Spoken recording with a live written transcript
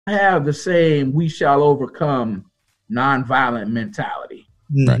have the same "we shall overcome" nonviolent mentality.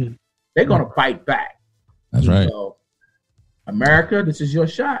 Right. They're going to fight back. That's right. So, America, this is your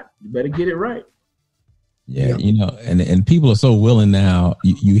shot. You better get it right. Yeah, and people are so willing now.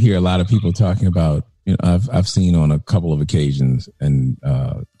 You hear a lot of people talking about. I've seen on a couple of occasions and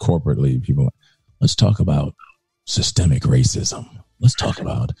corporately people. Let's talk about systemic racism. Let's talk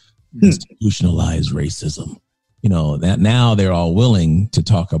about institutionalized racism. That now they're all willing to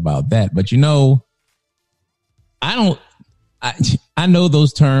talk about that. But I know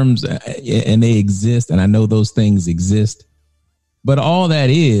those terms and they exist, and I know those things exist. But all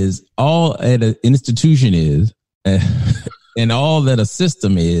that all that an institution is, and all that a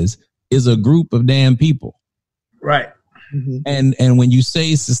system is a group of damn people. Right. Mm-hmm. And when you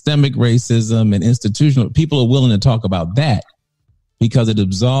say systemic racism and institutional, people are willing to talk about that because it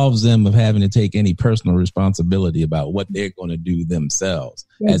absolves them of having to take any personal responsibility about what they're going to do themselves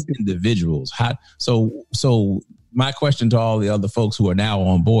as individuals. So my question to all the other folks who are now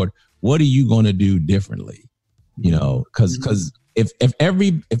on board, what are you going to do differently? Because if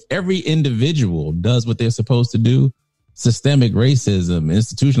every individual does what they're supposed to do, systemic racism,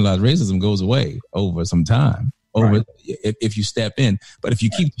 institutionalized racism goes away over some time. If you step in, but if you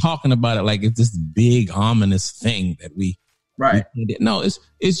keep talking about it like it's this big ominous thing that no,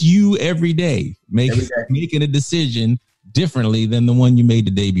 it's you every day making a decision differently than the one you made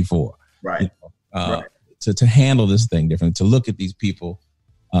the day before. To handle this thing differently, to look at these people,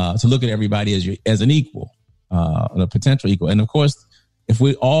 to look at everybody as an equal, a potential equal, and of course, if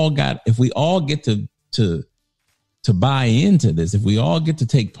we all get to buy into this, if we all get to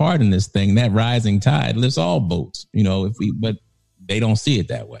take part in this thing, that rising tide lifts all boats, but they don't see it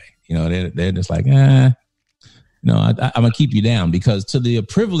that way. They're just like, I'm going to keep you down, because to the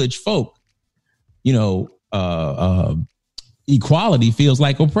privileged folk, equality feels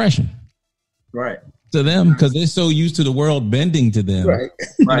like oppression. Right. To them, because they're so used to the world bending to them. Right.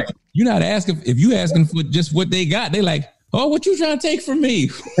 You're not asking, if you asking for just what they got, they like, oh, what you trying to take from me?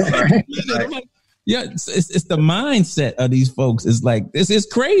 Right. Like, yeah, it's the mindset of these folks. It's like, this is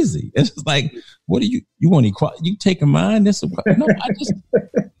crazy. It's just like, what do you want equality? You taking mine? No,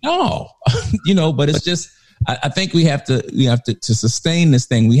 but it's just, I think we have to sustain this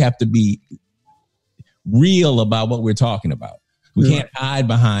thing. We have to be real about what we're talking about. We can't hide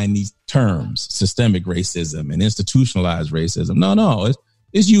behind these terms, systemic racism and institutionalized racism. No,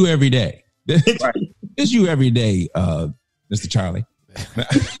 it's you every day. It's you every day, Mr. Charlie. To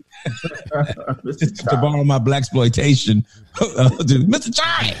borrow my blaxploitation, Mr.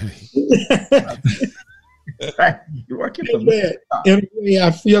 Charlie. You're working for me. Anyway,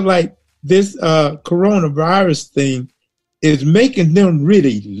 I feel like this coronavirus thing is making them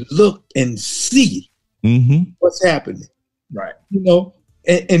really look and see what's happening. Right.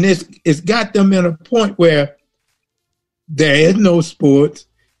 And it's got them in a point where there is no sports,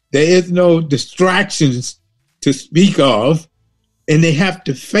 there is no distractions to speak of, and they have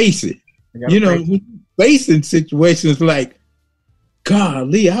to face it. Facing situations like,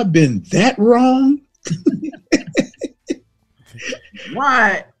 golly, I've been that wrong.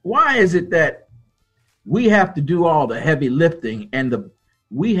 Why is it that we have to do all the heavy lifting and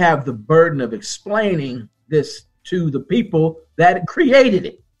we have the burden of explaining this to the people that created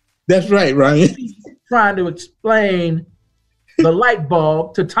it? That's right, Ryan. Trying to explain the light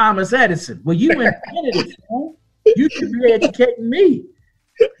bulb to Thomas Edison. Well, you invented it, man. You should be educating me.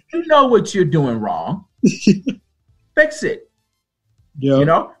 You know what you're doing wrong. Fix it.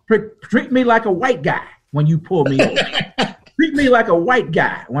 Yeah. Treat me like a white guy when you pull me over. Treat me like a white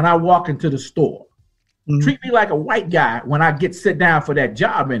guy when I walk into the store. Mm-hmm. Treat me like a white guy when I sit down for that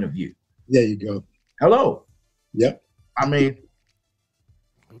job interview. There you go. Hello. Yep. I mean,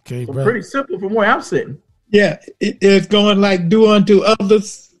 okay, pretty simple from where I'm sitting. Yeah, it's going like do unto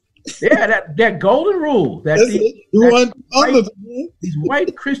others. Yeah, that golden rule. These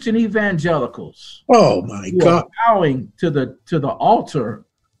white Christian evangelicals. Oh my God! Bowing to the altar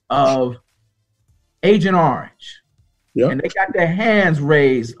of Agent Orange. Yep. And they got their hands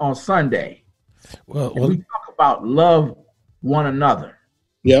raised on Sunday. Well, we talk about love one another.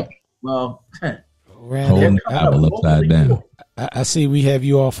 Yep. Well, Ryan, upside down. I see we have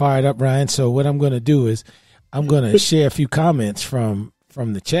you all fired up, Ryan. So what I'm going to do is I'm going to share a few comments from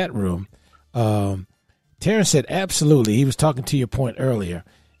the chat room. Terrence said, absolutely. He was talking to your point earlier.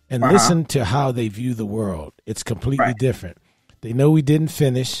 And listen to how they view the world. It's completely different. They know we didn't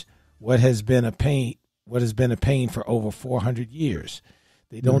finish what has been a pain for over 400 years.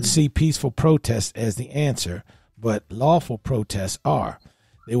 They don't see peaceful protests as the answer, but lawful protests are.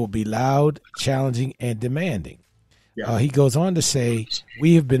 They will be loud, challenging, and demanding. He goes on to say,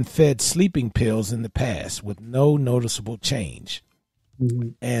 we have been fed sleeping pills in the past with no noticeable change.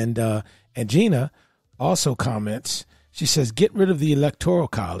 Mm-hmm. And Gina also comments, she says, get rid of the Electoral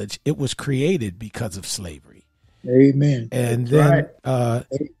College. It was created because of slavery. Amen. And then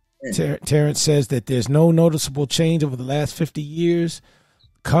Terrence says that there's no noticeable change over the last 50 years.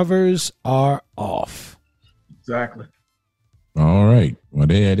 Covers are off. Exactly. All right. Well,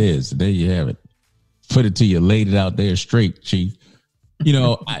 there it is. There you have it. Put it to you, laid it out there straight, Chief. You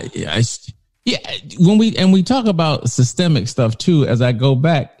know, when we talk about systemic stuff too, as I go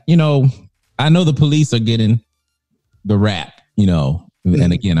back, you know, I know the police are getting the rap, you know,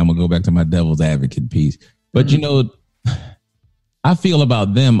 and again, I'm gonna go back to my devil's advocate piece, but you know, I feel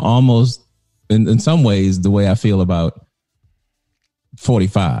about them almost in some ways the way I feel about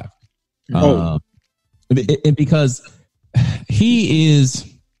 45. Because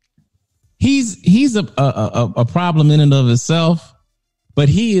he's a problem in and of itself, but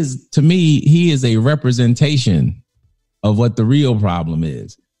he is a representation of what the real problem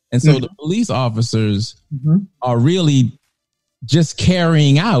is. And so the police officers are really just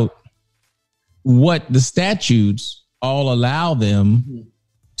carrying out what the statutes all allow them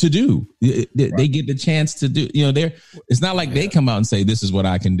to do. They get the chance to do, you know, it's not like they come out and say, this is what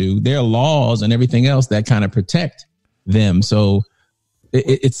I can do. There are laws and everything else that kind of protect them. So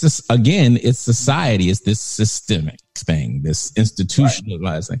it's just, again, it's society. It's this systemic thing, this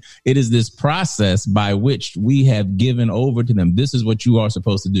institutionalized thing. It is this process by which we have given over to them. This is what you are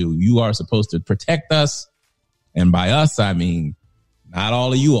supposed to do. You are supposed to protect us. And by us, I mean, not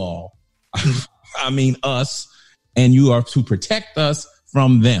all of you all. I mean, us. And you are to protect us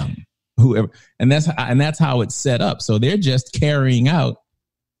from them, whoever. And that's how it's set up. So they're just carrying out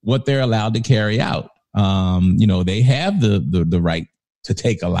what they're allowed to carry out. You know, they have the right to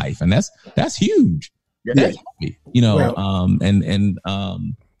take a life, and that's huge. Yeah. That's heavy, you know,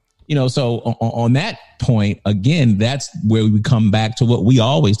 you know, so on that point, again, that's where we come back to what we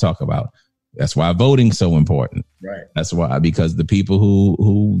always talk about. That's why voting's so important. Right. That's why, because the people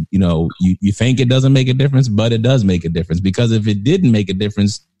who you know, you think it doesn't make a difference, but it does make a difference. Because if it didn't make a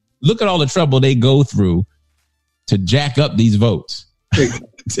difference, look at all the trouble they go through to jack up these votes.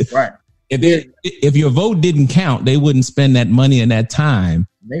 Right. If your vote didn't count, they wouldn't spend that money and that time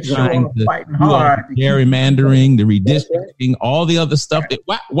trying to fighting hard, gerrymandering, the redistricting, all the other stuff.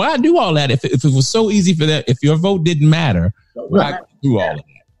 Why do all that if it was so easy for that? If your vote didn't matter, why do all of that?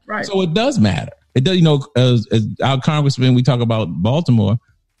 Right. So it does matter. It does. You know, as our congressman, we talk about Baltimore.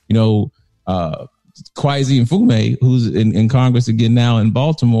 You know, Kweisi Mfume, who's in Congress again now in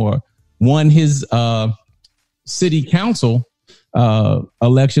Baltimore, won his city council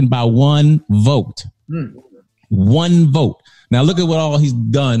election by one vote. One vote. Now look at what all he's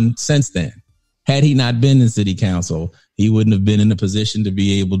done since then. Had he not been in city council, he wouldn't have been in a position to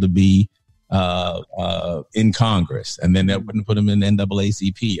be able to be in Congress, and then that wouldn't put him in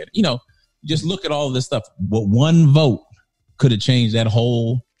NAACP. And, you know, just look at all this stuff. What one vote could have changed that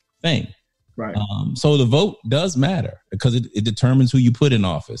whole thing. Right. So the vote does matter because it determines who you put in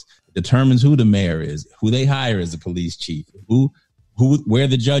office. It determines who the mayor is, who they hire as the police chief, where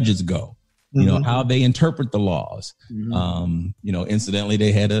the judges go, you know, how they interpret the laws. You know, incidentally,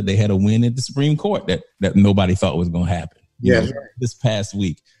 they had a win at the Supreme Court that nobody thought was going to happen. Yeah. This past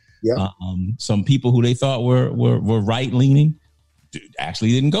week. Yeah. Some people who they thought were right leaning actually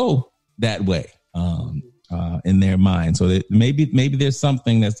didn't go that way in their mind. So that maybe there's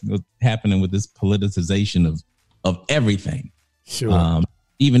something that's happening with this politicization of everything. Sure.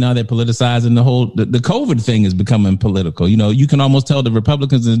 Even now they're politicizing the COVID thing is becoming political. You know, you can almost tell the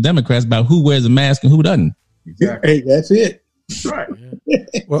Republicans and the Democrats about who wears a mask and who doesn't. Exactly. Hey, that's it. Right.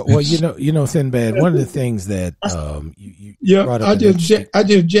 Well, you know, Sinbad, one of the things that you brought up, I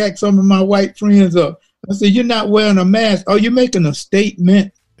just jacked some of my white friends up. I said, "You're not wearing a mask. Oh, you're making a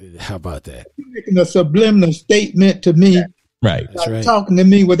statement. How about that? You're making a subliminal statement to me. Right. That's right. Talking to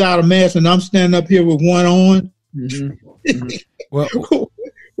me without a mask, and I'm standing up here with one on. Well,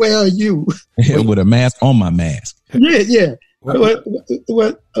 where are you? With a mask on my mask. Yeah. Well,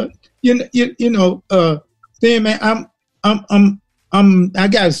 you know, man, I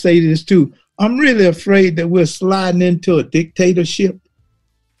gotta say this too. I'm really afraid that we're sliding into a dictatorship.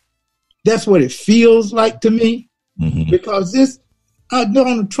 That's what it feels like to me, because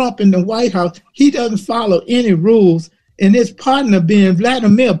Donald Trump in the White House, he doesn't follow any rules, and his partner being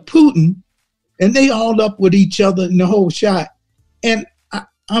Vladimir Putin, and they all up with each other in the whole shot. And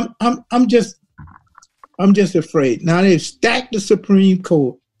I'm just afraid. Now they've stacked the Supreme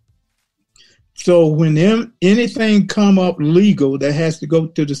Court. So when anything come up legal that has to go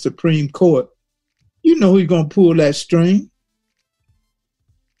to the Supreme Court, You know who's going to pull that string.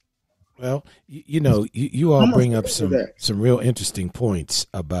 Well, you all bring up some real interesting points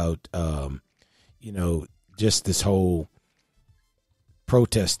about, just this whole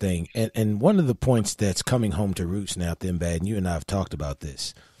protest thing. And one of the points that's coming home to roost now, Thinbad, and you and I have talked about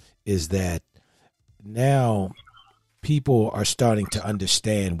this, is that now people are starting to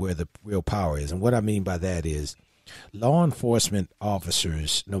understand where the real power is. And what I mean by that is law enforcement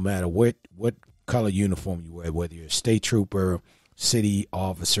officers, no matter what color uniform you wear, whether you're a state trooper, city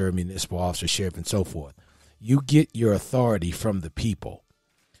officer, municipal officer, sheriff, and so forth, you get your authority from the people.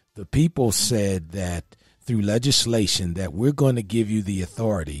 The people said that through legislation that we're going to give you the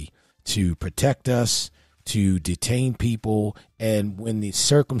authority to protect us, to detain people, and when the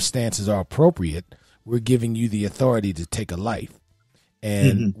circumstances are appropriate, we're giving you the authority to take a life.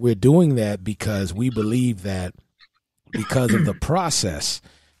 And we're doing that because we believe that because of the process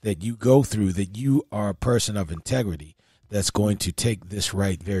that you go through, that you are a person of integrity that's going to take this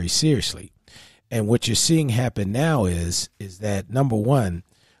right very seriously. And what you're seeing happen now is that, number one,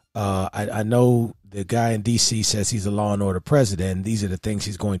 I know the guy in D.C. says he's a law and order president, and these are the things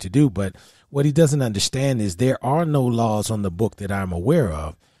he's going to do. But what he doesn't understand is there are no laws on the book that I'm aware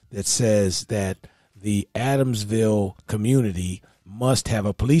of that says that the Adamsville community must have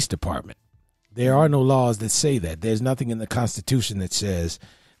a police department. There are no laws that say that. There's nothing in the Constitution that says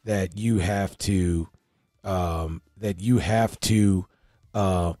that you have to have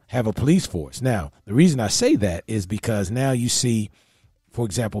a police force. Now, the reason I say that is because now you see, for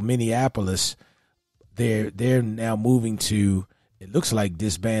example, Minneapolis, they're now moving to, it looks like,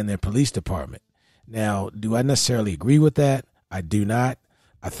 disband their police department. Now, do I necessarily agree with that? I do not.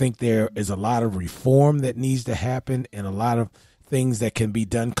 I think there is a lot of reform that needs to happen and a lot of things that can be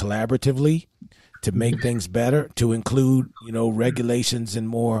done collaboratively to make things better, to include, regulations and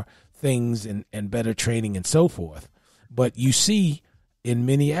more things and better training and so forth. But you see in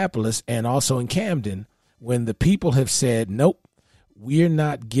Minneapolis and also in Camden, when the people have said, nope, we're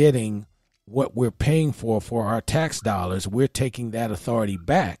not getting what we're paying for our tax dollars, we're taking that authority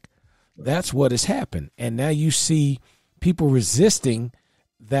back. That's what has happened. And now you see people resisting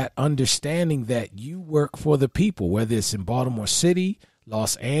that understanding that you work for the people, whether it's in Baltimore City,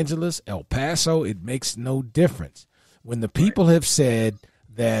 Los Angeles, El Paso, it makes no difference. When the people have said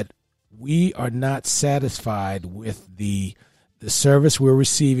that we are not satisfied with the service we're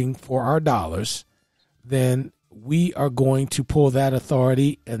receiving for our dollars, then we are going to pull that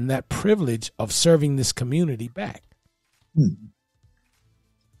authority and that privilege of serving this community back.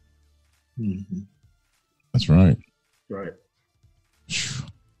 That's right. Right.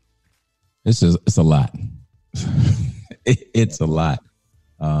 It's a lot. It's a lot.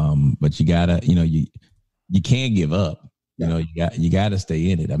 But you gotta, you can't give up. You gotta stay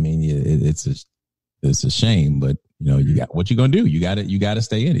in it. I mean, it's a shame, but you got what you gonna do. You gotta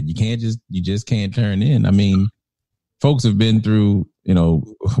stay in it. You just can't turn in. I mean, folks have been through,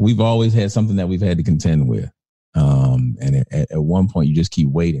 we've always had something that we've had to contend with. And at one point you just keep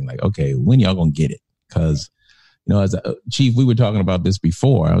waiting, like, okay, when y'all gonna get it? Because, as a Chief, we were talking about this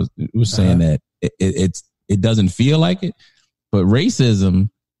before. I was saying that it doesn't feel like it, but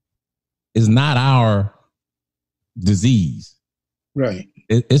racism is not our disease. Right.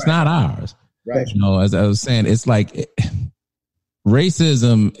 It's not ours. Right. As I was saying, it's like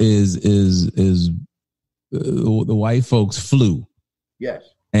racism is the white folks' flu. Yes.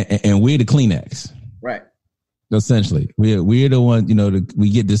 And we're the Kleenex. Right. Essentially, we're the ones, we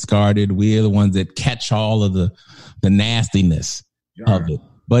get discarded. We're the ones that catch all of the nastiness of it,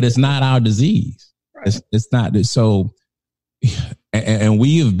 but it's not our disease. Right. It's not. So, and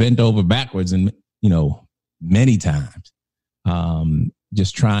we have bent over backwards and, many times,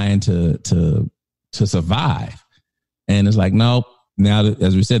 just trying to survive. And it's like, nope. Now,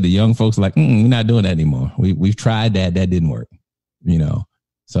 as we said, the young folks are like, we're not doing that anymore. We've tried that. That didn't work,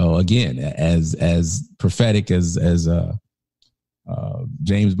 So again, as prophetic as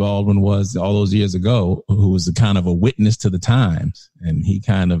James Baldwin was all those years ago, who was a kind of a witness to the times, and he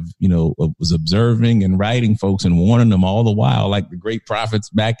kind of, was observing and writing folks and warning them all the while, like the great prophets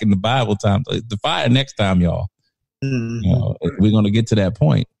back in the Bible times. The fire next time, y'all. We're going to get to that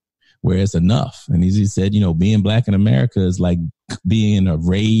point where it's enough. And as he said, being black in America is like being a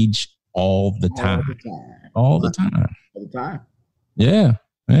rage all the time. All the time. Yeah.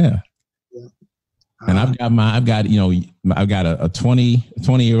 Yeah. And I've got a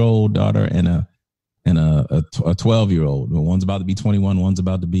 20-year-old daughter and a 12-year-old. One's about to be 21, one's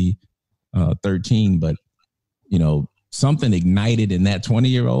about to be 13. But something ignited in that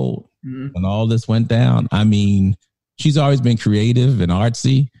 20-year-old when all this went down. I mean, she's always been creative and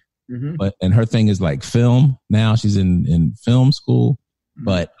artsy, Mhm. but and her thing is like film. Now she's in film school,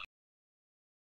 but